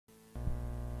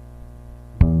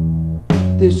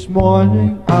This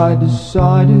morning I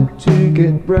decided to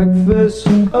get breakfast.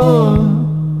 And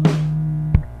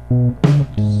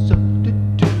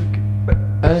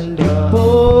he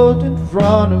pulled in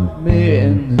front of me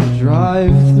in the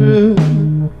drive-thru.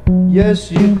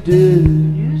 Yes, you did.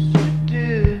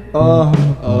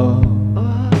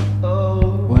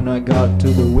 When I got to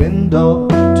the window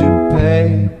to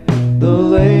pay, the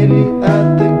lady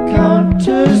at the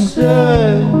counter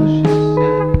said,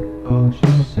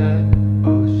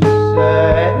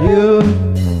 you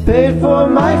paid for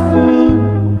my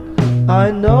food.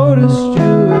 I noticed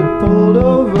you had pulled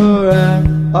over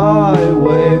and I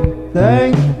waved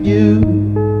thank you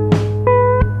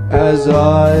as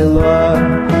I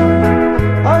left.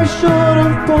 I should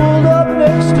have pulled up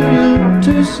next to you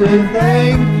to say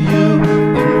thank you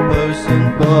in person,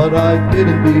 but I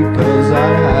didn't because I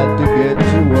had to get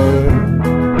to work.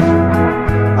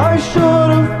 I should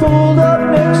have pulled up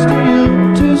next to you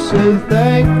to say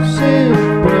thanks in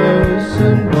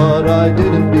person, but I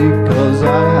didn't because I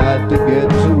had to get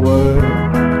to work.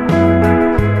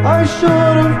 I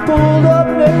should have pulled up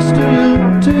next to you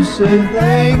to say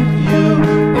thank you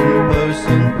in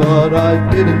person, but I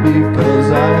didn't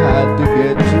because I had to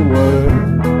get to work.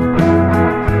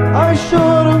 I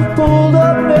should have pulled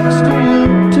up next to you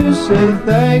to say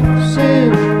thanks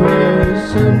in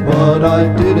person, but I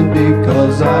didn't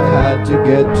because I had to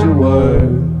get to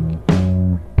work.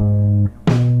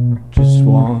 Just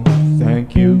want to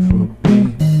thank you for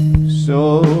being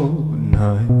so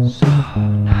nice.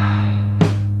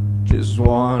 Just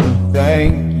want to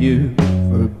thank you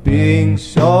for being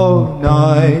so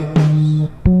nice.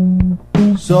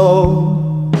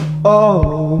 So,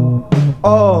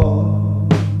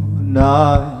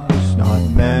 nice. Not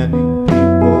many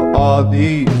people are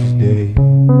these days.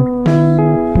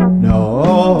 No,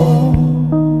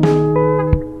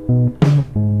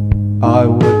 I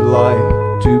would like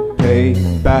to pay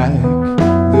back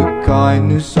the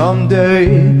kindness someday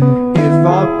if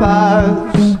our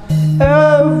paths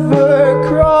ever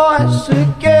cross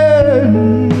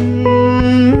again.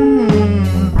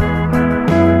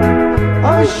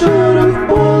 I should have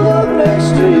pulled up next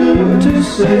to you to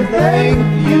say thank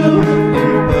you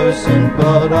in person,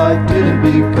 but I didn't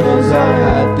because I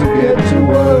had to get to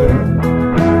work.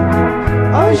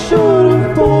 I should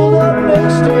have pulled up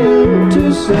next to you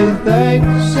to say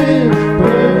thanks in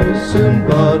person,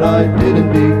 but I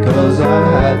didn't because I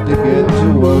had to get to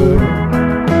work.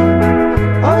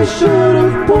 I should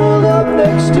have pulled up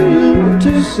next to you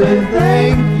to say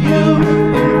thank you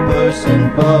in person,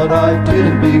 but I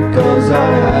didn't because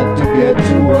I had to get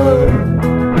to work.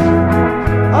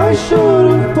 I should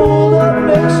have pulled up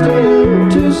next to you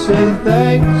to say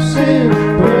thanks in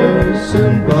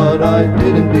person, but I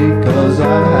didn't because I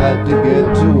had to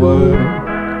get to work.